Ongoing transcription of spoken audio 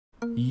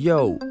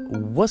Yo,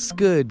 what's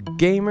good,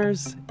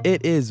 gamers?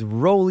 It is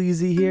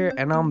Rolleezy here,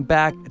 and I'm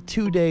back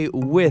today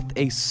with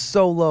a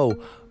solo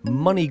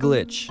money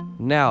glitch.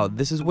 Now,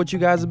 this is what you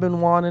guys have been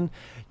wanting.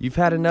 You've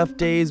had enough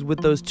days with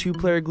those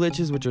two-player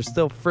glitches, which are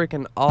still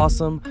freaking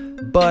awesome,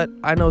 but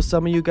I know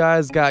some of you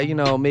guys got,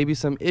 maybe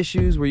some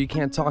issues where you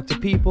can't talk to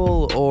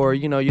people, or,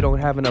 you don't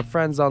have enough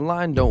friends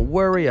online. Don't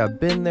worry, I've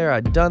been there,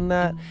 I've done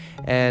that,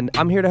 and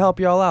I'm here to help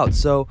y'all out,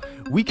 so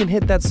we can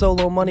hit that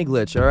solo money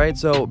glitch, alright?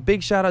 So,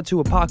 big shout out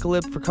to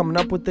Apocalypse for coming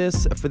up with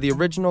this, for the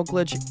original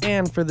glitch,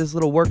 and for this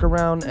little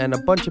workaround, and a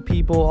bunch of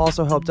people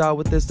also helped out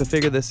with this to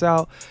figure this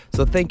out,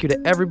 so thank you to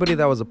everybody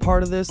that was a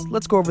part of this.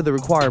 Let's go over the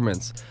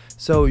requirements.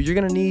 So, you're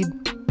gonna need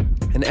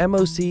an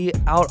MOC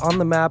out on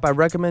the map. I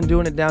recommend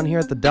doing it down here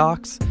at the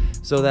docks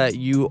so that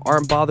you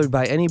aren't bothered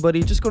by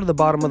anybody. Just go to the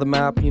bottom of the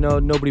map,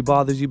 nobody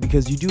bothers you,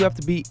 because you do have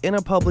to be in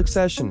a public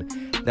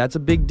session. That's a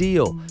big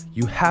deal.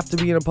 You have to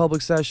be in a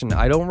public session.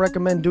 I don't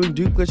recommend doing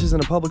dupe glitches in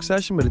a public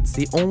session, but it's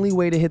the only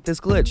way to hit this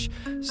glitch.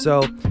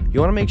 So you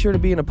want to make sure to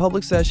be in a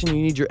public session.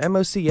 You need your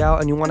MOC out,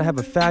 and you want to have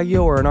a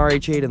Fagio or an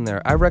RH8 in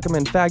there. I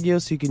recommend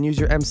Fagio so you can use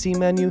your MC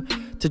menu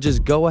to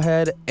just go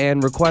ahead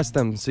and request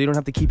them, so you don't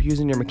have to keep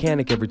using your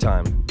mechanic every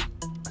time.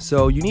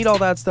 So you need all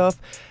that stuff.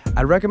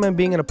 I recommend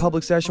being in a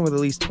public session with at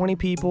least 20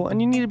 people, and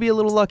you need to be a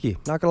little lucky,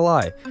 not gonna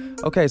lie.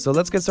 Okay, so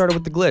let's get started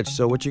with the glitch.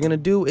 So what you're gonna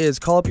do is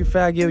call up your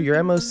Fagio,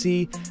 your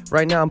MOC.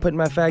 Right now I'm putting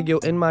my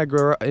Fagio in my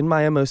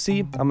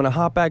MOC. I'm gonna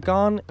hop back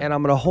on, and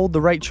I'm gonna hold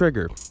the right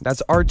trigger.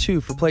 That's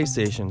R2 for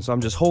PlayStation, so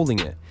I'm just holding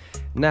it.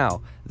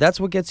 Now, that's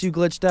what gets you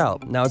glitched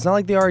out. Now, it's not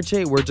like the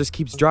RH8 where it just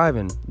keeps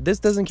driving. This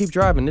doesn't keep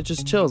driving, it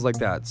just chills like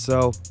that.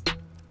 So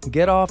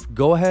get off,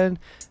 go ahead,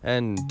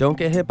 and don't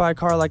get hit by a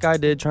car like I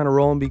did trying to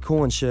roll and be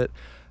cool and shit.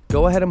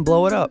 Go ahead and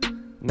blow it up.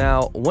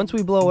 Now, once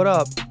we blow it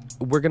up,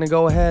 we're gonna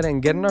go ahead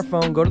and get in our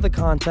phone, go to the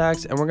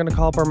contacts, and we're gonna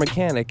call up our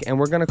mechanic, and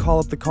we're gonna call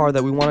up the car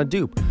that we want to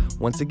dupe.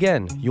 Once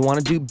again, you want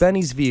to dupe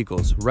Benny's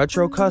vehicles.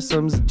 Retro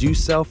Customs do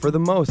sell for the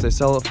most. They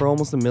sell it for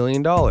almost $1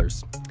 million.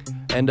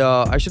 And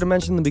I should have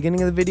mentioned in the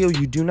beginning of the video,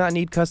 you do not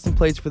need custom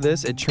plates for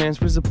this. It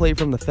transfers the plate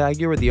from the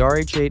Fagio or the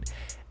RH8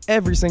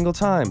 every single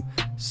time.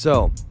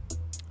 So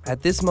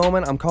at this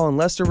moment, I'm calling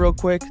Lester real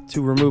quick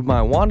to remove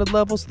my wanted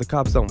level so the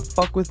cops don't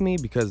fuck with me,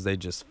 because they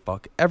just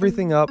fuck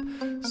everything up.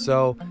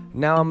 So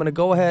now I'm gonna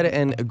go ahead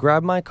and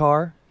grab my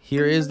car.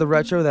 Here is the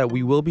retro that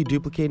we will be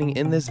duplicating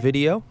in this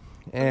video,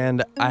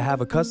 and I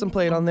have a custom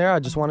plate on there. I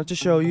just wanted to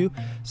show you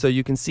so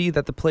you can see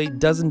that the plate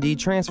does indeed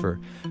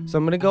transfer. So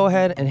I'm gonna go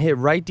ahead and hit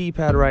right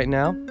D-pad right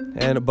now,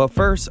 but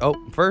first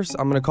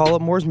I'm gonna call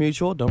up Moore's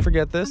Mutual. Don't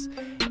forget this,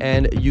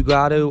 and you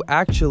got to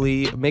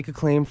actually make a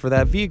claim for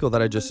that vehicle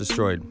that I just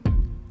destroyed.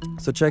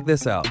 So check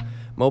this out.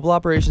 Mobile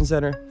Operations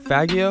Center,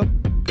 Fagio,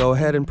 go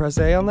ahead and press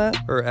A on that,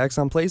 or X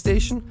on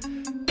PlayStation,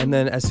 and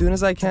then as soon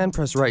as I can,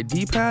 press right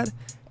D-pad,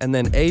 and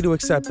then A to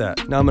accept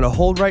that. Now I'm going to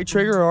hold right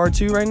trigger, or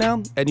R2 right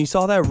now, and you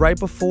saw that right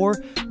before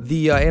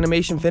the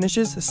animation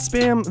finishes.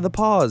 Spam the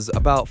pause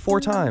about 4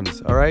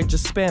 times, alright?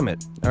 Just spam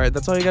it, alright?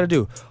 That's all you got to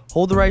do.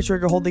 Hold the right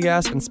trigger, hold the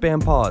gas, and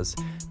spam pause.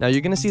 Now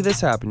you're going to see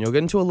this happen. You'll get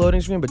into a loading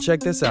screen, but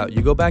check this out.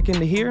 You go back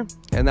into here,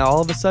 and now all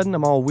of a sudden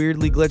I'm all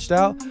weirdly glitched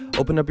out.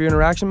 Open up your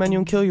interaction menu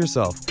and kill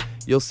yourself.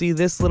 You'll see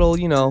this little,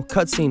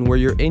 cutscene where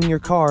you're in your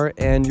car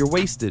and you're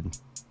wasted.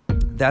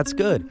 That's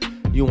good.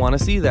 You want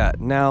to see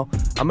that. Now,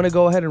 I'm going to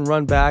go ahead and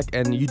run back,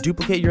 and you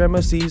duplicate your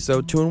MOC,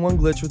 so 2-in-1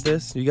 glitch with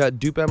this. You got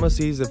dupe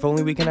MOCs, if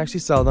only we can actually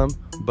sell them.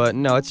 But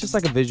no, it's just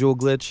like a visual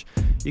glitch.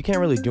 You can't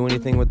really do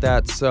anything with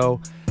that.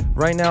 So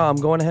right now, I'm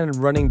going ahead and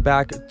running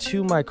back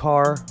to my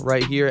car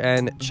right here,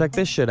 and check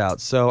this shit out.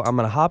 So I'm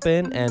going to hop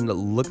in and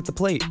look at the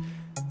plate.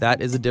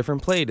 That is a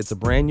different plate. It's a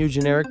brand new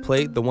generic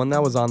plate, the one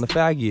that was on the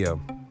Fagio.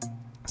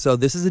 So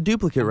this is a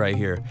duplicate right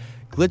here.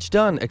 Glitch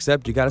done,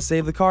 except you got to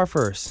save the car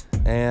first.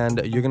 And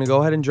you're going to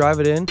go ahead and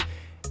drive it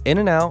in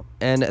and out,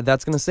 and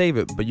that's going to save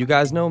it. But you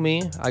guys know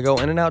me. I go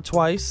in and out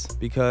twice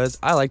because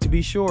I like to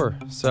be sure.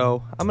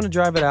 So I'm going to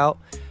drive it out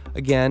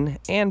again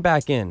and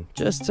back in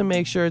just to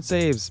make sure it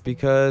saves,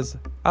 because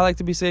I like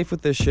to be safe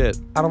with this shit.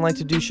 I don't like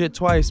to do shit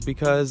twice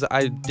because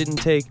I didn't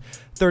take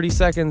 30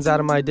 seconds out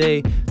of my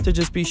day to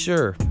just be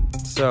sure.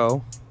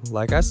 So,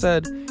 like I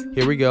said,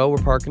 here we go. We're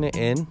parking it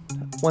in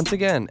once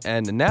again,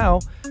 and now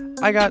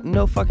I got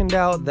no fucking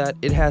doubt that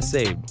it has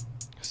saved.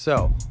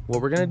 So,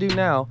 what we're gonna do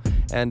now,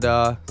 and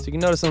so you can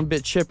notice I'm a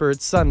bit chipper.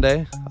 It's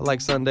Sunday. I like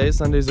Sundays.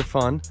 Sundays are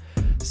fun.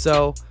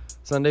 So,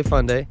 Sunday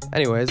fun day.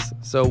 Anyways,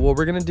 so what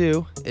we're gonna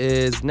do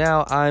is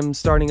now I'm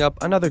starting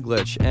up another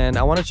glitch, and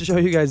I wanted to show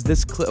you guys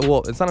this clip.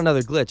 Well, it's not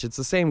another glitch, it's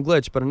the same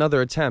glitch, but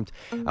another attempt.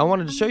 I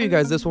wanted to show you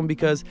guys this one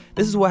because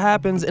this is what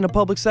happens in a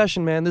public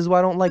session, man. This is why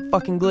I don't like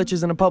fucking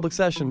glitches in a public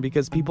session,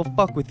 because people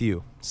fuck with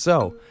you.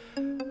 So,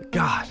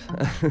 God.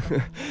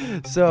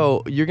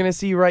 So, you're gonna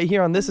see right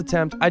here on this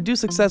attempt, I do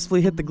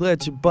successfully hit the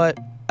glitch, but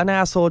an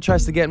asshole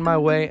tries to get in my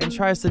way and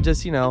tries to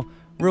just,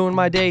 ruin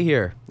my day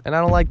here, and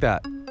I don't like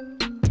that.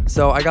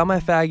 So I got my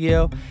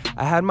Fagio,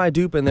 I had my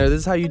dupe in there.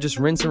 This is how you just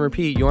rinse and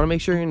repeat. You want to make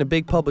sure you're in a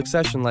big public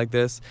session like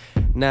this.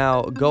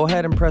 Now go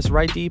ahead and press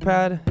right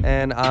D-pad,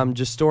 and I'm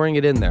just storing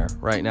it in there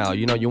right now.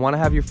 You know, you want to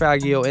have your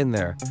Fagio in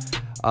there.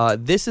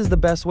 This is the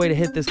best way to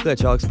hit this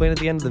glitch. I'll explain at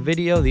the end of the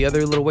video the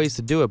other little ways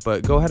to do it,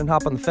 but go ahead and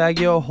hop on the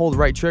Fagio, hold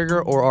right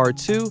trigger or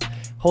R2,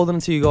 hold it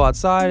until you go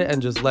outside,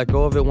 and just let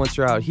go of it once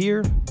you're out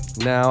here.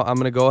 Now I'm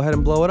going to go ahead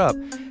and blow it up.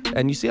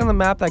 And you see on the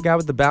map that guy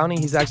with the bounty,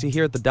 he's actually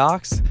here at the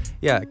docks.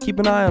 Yeah, keep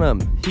an eye on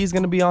him. He's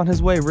going to be on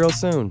his way real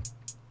soon.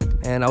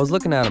 And I was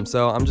looking at him,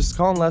 so I'm just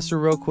calling Lester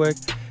real quick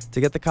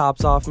to get the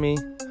cops off me.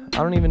 I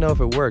don't even know if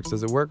it works.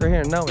 Does it work right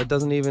here? No, it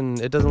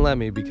doesn't let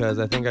me, because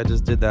I think I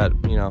just did that,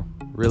 you know,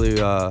 really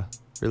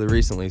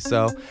recently.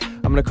 So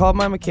I'm going to call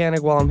my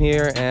mechanic while I'm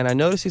here, and I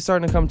notice he's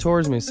starting to come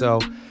towards me, so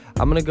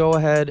I'm going to go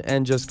ahead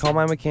and just call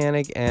my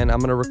mechanic, and I'm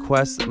going to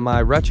request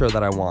my retro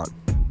that I want.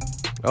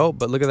 Oh,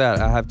 but look at that.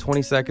 I have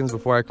 20 seconds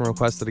before I can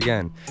request it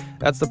again.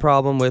 That's the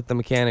problem with the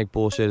mechanic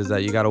bullshit, is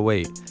that you gotta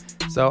wait.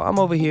 So I'm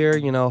over here,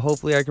 you know,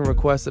 hopefully I can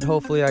request it,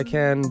 hopefully I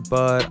can,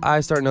 but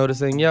I start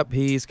noticing, yep,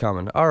 he's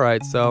coming.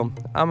 Alright, so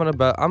I'm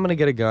gonna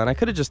get a gun. I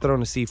could have just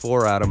thrown a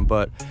C4 at him,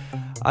 but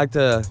I like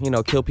to, you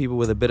know, kill people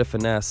with a bit of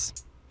finesse.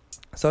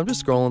 So I'm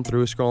just scrolling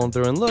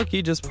through, and look,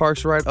 he just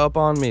parks right up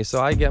on me.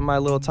 So I get my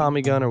little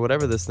Tommy gun or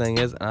whatever this thing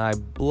is, and I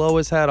blow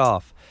his head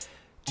off.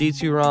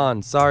 G2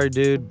 Ron, sorry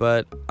dude,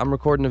 but I'm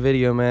recording a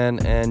video,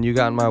 man, and you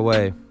got in my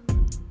way.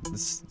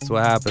 That's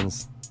what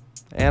happens.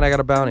 And I got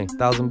a bounty,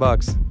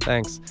 $1,000,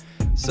 thanks.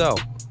 So,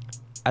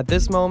 at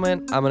this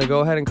moment, I'm gonna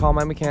go ahead and call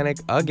my mechanic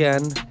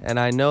again, and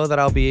I know that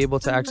I'll be able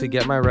to actually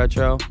get my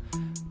retro,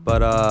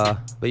 but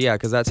yeah,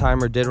 because that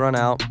timer did run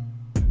out.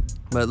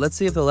 But let's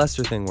see if the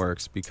Lester thing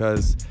works,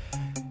 because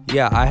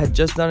yeah, I had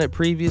just done it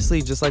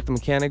previously, just like the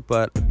mechanic,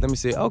 but let me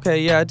see.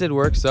 Okay, yeah, it did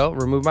work. So,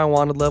 remove my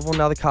wanted level.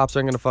 Now the cops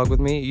aren't going to fuck with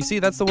me. You see,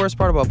 that's the worst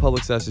part about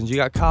public sessions. You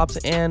got cops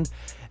and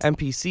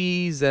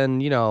NPCs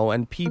and, you know,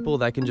 and people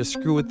that can just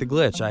screw with the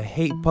glitch. I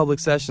hate public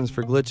sessions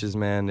for glitches,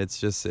 man.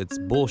 It's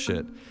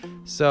bullshit.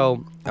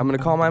 So, I'm going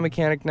to call my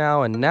mechanic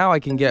now, and now I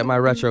can get my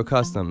retro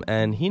custom.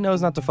 And he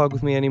knows not to fuck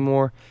with me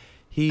anymore.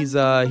 He's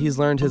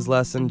learned his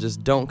lesson.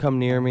 Just don't come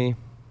near me.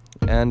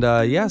 And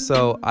yeah,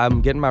 so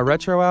I'm getting my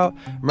retro out.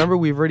 Remember,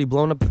 we've already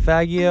blown up the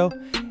Fagio,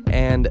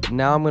 and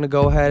now I'm gonna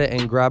go ahead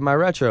and grab my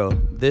retro.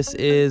 This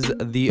is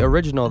the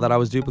original that I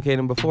was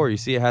duplicating before. You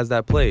see it has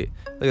that plate.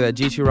 Look at that.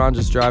 G2 Ron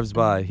just drives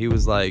by. He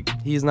was like,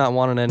 he's not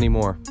wanting it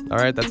anymore.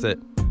 Alright, that's it.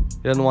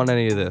 He doesn't want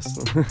any of this.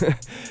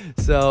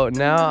 So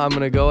now I'm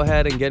gonna go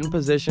ahead and get in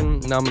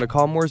position. Now I'm gonna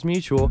call Moore's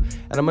Mutual,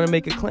 and I'm gonna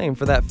make a claim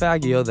for that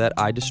Fagio that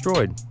I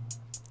destroyed.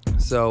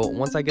 So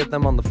once I get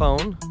them on the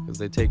phone, because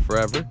they take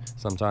forever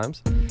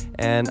sometimes,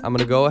 and I'm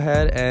gonna go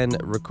ahead and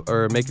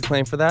make a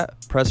claim for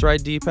that. Press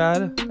right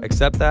D-pad,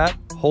 accept that,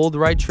 hold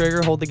right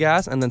trigger, hold the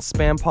gas, and then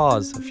spam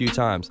pause a few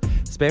times.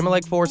 Spam it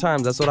like 4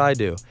 times. That's what I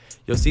do.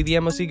 You'll see the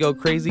MOC go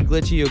crazy,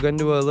 glitchy. You'll go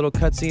into a little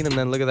cutscene, and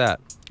then look at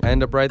that. I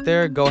end up right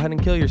there. Go ahead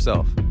and kill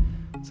yourself.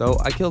 So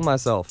I killed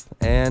myself,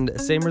 and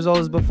same result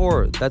as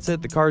before. That's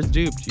it. The car's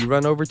duped. You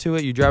run over to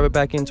it, you drive it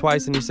back in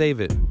twice, and you save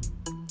it.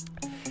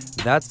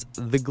 That's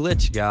the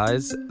glitch,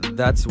 guys.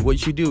 That's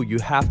what you do. You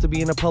have to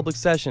be in a public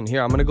session.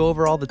 Here, I'm going to go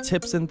over all the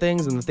tips and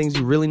the things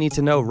you really need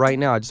to know right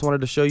now. I just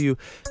wanted to show you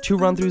 2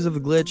 run-throughs of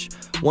the glitch,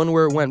 one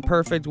where it went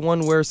perfect,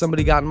 one where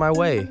somebody got in my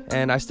way,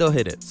 and I still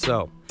hit it.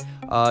 So,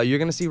 you're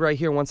going to see right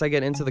here, once I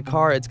get into the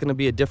car, it's going to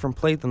be a different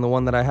plate than the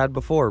one that I had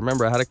before.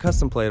 Remember, I had a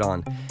custom plate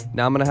on.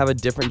 Now I'm going to have a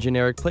different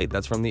generic plate.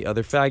 That's from the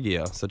other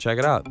Fagio. So check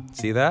it out.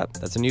 See that?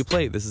 That's a new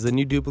plate. This is a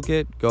new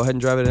duplicate. Go ahead and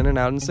drive it in and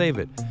out and save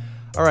it.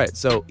 Alright,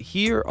 so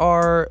here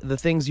are the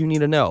things you need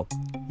to know.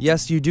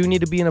 Yes, you do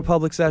need to be in a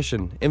public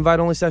session.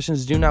 Invite-only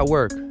sessions do not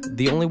work.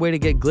 The only way to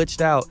get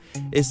glitched out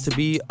is to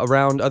be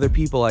around other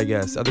people, I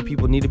guess. Other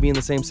people need to be in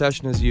the same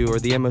session as you, or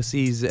the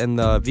MOCs and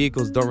the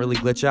vehicles don't really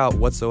glitch out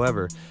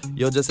whatsoever.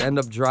 You'll just end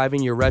up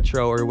driving your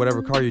retro or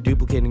whatever car you're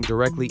duplicating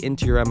directly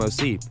into your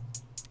MOC.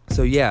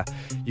 So yeah,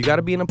 you got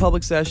to be in a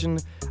public session.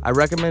 I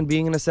recommend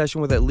being in a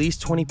session with at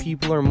least 20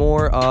 people or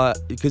more,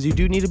 because you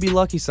do need to be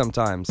lucky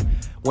sometimes.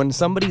 When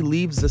somebody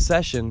leaves the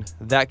session,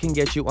 that can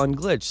get you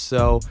unglitched.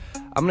 So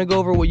I'm going to go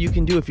over what you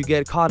can do if you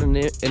get caught in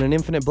an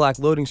infinite black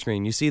loading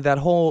screen. You see that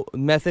whole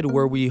method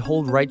where we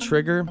hold right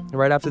trigger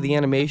right after the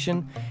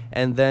animation,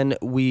 and then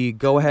we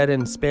go ahead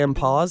and spam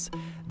pause?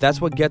 That's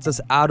what gets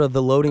us out of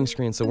the loading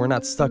screen, so we're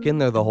not stuck in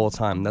there the whole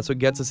time. That's what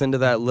gets us into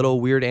that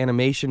little weird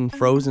animation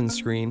frozen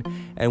screen,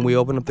 and we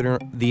open up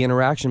the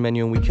interaction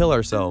menu and we kill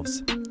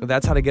ourselves.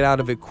 That's how to get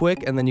out of it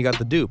quick, and then you got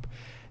the dupe.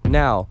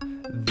 Now,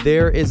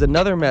 there is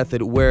another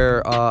method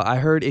where I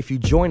heard if you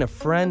join a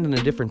friend in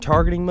a different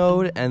targeting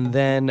mode, and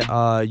then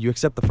you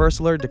accept the first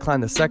alert,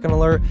 decline the second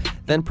alert,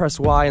 then press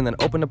Y, and then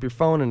open up your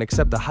phone and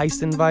accept the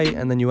heist invite,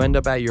 and then you end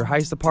up at your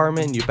heist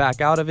apartment, and you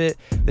back out of it,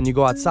 then you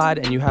go outside,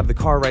 and you have the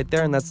car right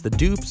there, and that's the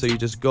dupe, so you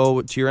just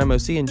go to your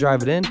MOC and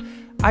drive it in.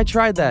 I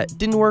tried that.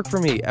 Didn't work for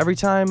me. Every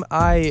time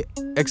I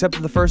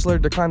accepted the first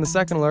alert, declined the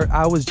second alert,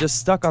 I was just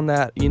stuck on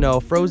that, you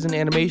know, frozen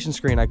animation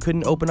screen. I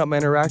couldn't open up my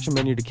interaction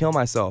menu to kill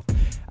myself.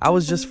 I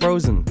was just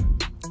frozen.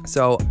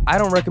 So I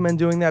don't recommend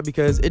doing that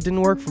because it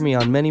didn't work for me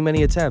on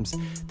many attempts.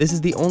 This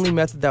is the only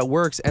method that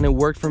works, and it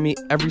worked for me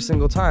every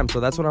single time. So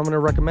that's what I'm going to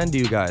recommend to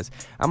you guys.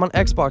 I'm on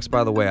Xbox,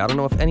 by the way. I don't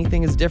know if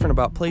anything is different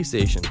about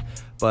PlayStation,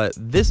 but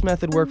this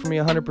method worked for me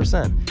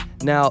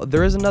 100%. Now,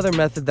 there is another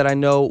method that I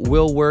know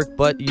will work,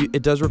 but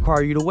it does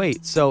require you to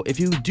wait. So if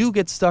you do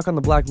get stuck on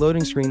the black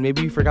loading screen,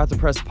 maybe you forgot to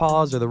press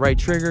pause or the right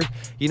trigger,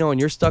 you know, and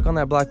you're stuck on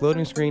that black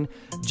loading screen,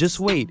 just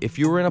wait. If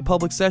you were in a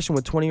public session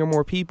with 20 or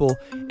more people,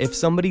 if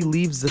somebody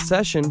leaves the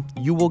session,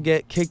 you will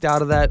get kicked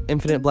out of that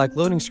infinite black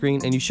loading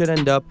screen, and you should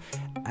end up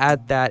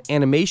at that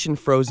animation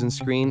frozen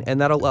screen,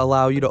 and that'll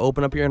allow you to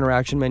open up your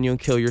interaction menu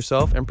and kill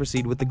yourself and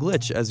proceed with the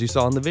glitch as you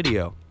saw in the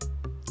video.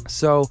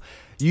 So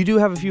you do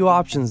have a few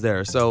options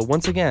there. So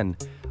once again,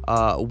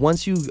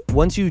 once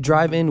you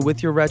drive in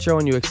with your retro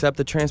and you accept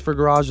the transfer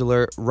garage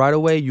alert, right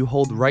away you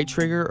hold right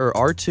trigger or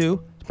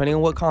R2 depending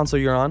on what console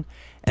you're on,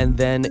 and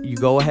then you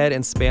go ahead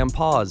and spam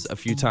pause a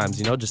few times.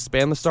 You know, just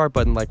spam the start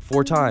button like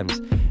 4 times,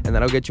 and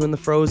that'll get you in the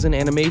frozen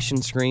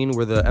animation screen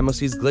where the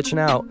MOC is glitching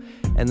out.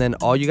 And then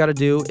all you got to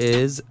do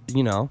is,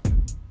 you know,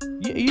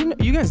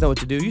 you guys know what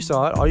to do. You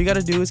saw it. All you got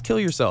to do is kill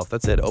yourself.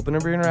 That's it. Open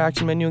up your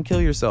interaction menu and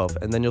kill yourself,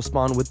 and then you'll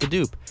spawn with the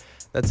dupe.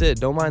 That's it.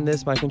 Don't mind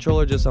this. My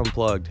controller just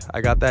unplugged.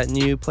 I got that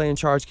new play and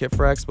charge kit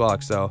for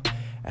Xbox, so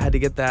I had to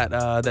get that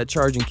that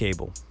charging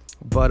cable.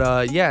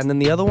 But yeah, and then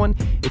the other one,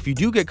 if you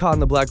do get caught in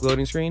the black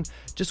loading screen,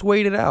 just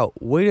wait it out.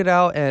 Wait it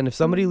out, and if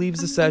somebody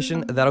leaves the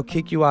session, that'll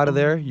kick you out of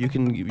there.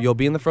 You'll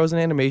be in the frozen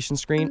animation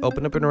screen,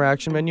 open up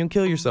interaction menu, and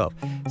kill yourself.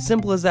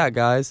 Simple as that,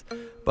 guys.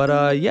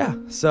 But yeah,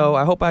 so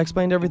I hope I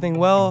explained everything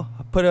well.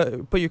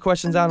 Put your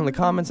questions down in the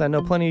comments. I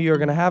know plenty of you are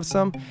gonna have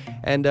some.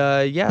 And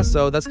yeah,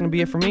 so that's gonna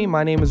be it for me.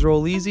 My name is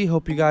Rolleezy.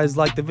 Hope you guys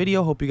liked the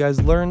video. Hope you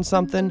guys learned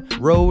something.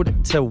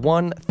 Road to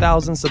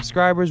 1,000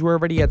 subscribers. We're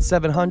already at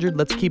 700.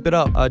 Let's keep it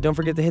up. Don't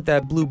forget to hit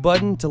that blue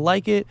button to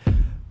like it.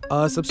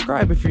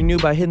 Subscribe if you're new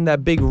by hitting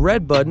that big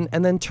red button,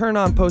 and then turn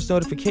on post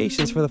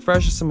notifications for the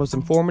freshest and most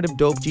informative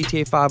dope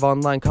GTA 5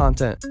 online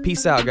content.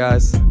 Peace out,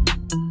 guys.